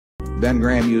Ben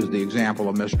Graham used the example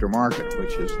of Mr. Market,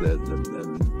 which is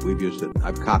we've used it.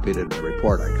 I've copied it in a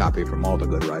report. I copy from all the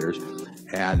good writers.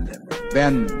 And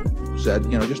Ben said,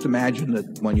 just imagine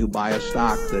that when you buy a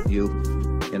stock that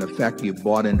in effect, you've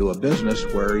bought into a business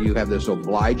where you have this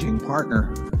obliging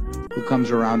partner who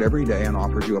comes around every day and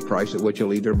offers you a price at which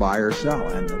you'll either buy or sell,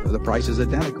 and the price is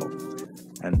identical.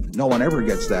 And no one ever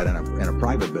gets that in a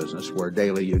private business where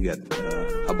daily you get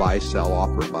a buy-sell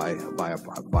offer by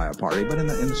a party. But in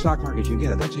the stock market, you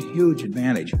get it. That's a huge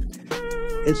advantage.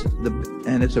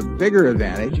 And it's a bigger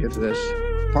advantage if this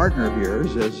partner of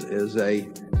yours is a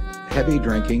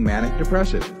heavy-drinking manic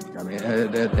depressive. I mean,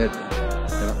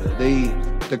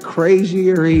 the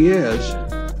crazier he is,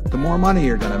 the more money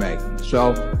you're going to make.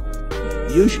 So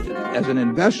you should, as an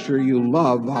investor, you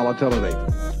love volatility.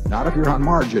 Not if you're on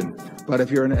margin, but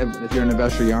if you're an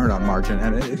investor, you aren't on margin.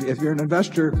 And if you're an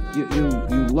investor, you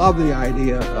love the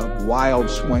idea of wild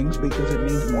swings because it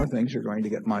means more things are going to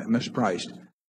get mispriced.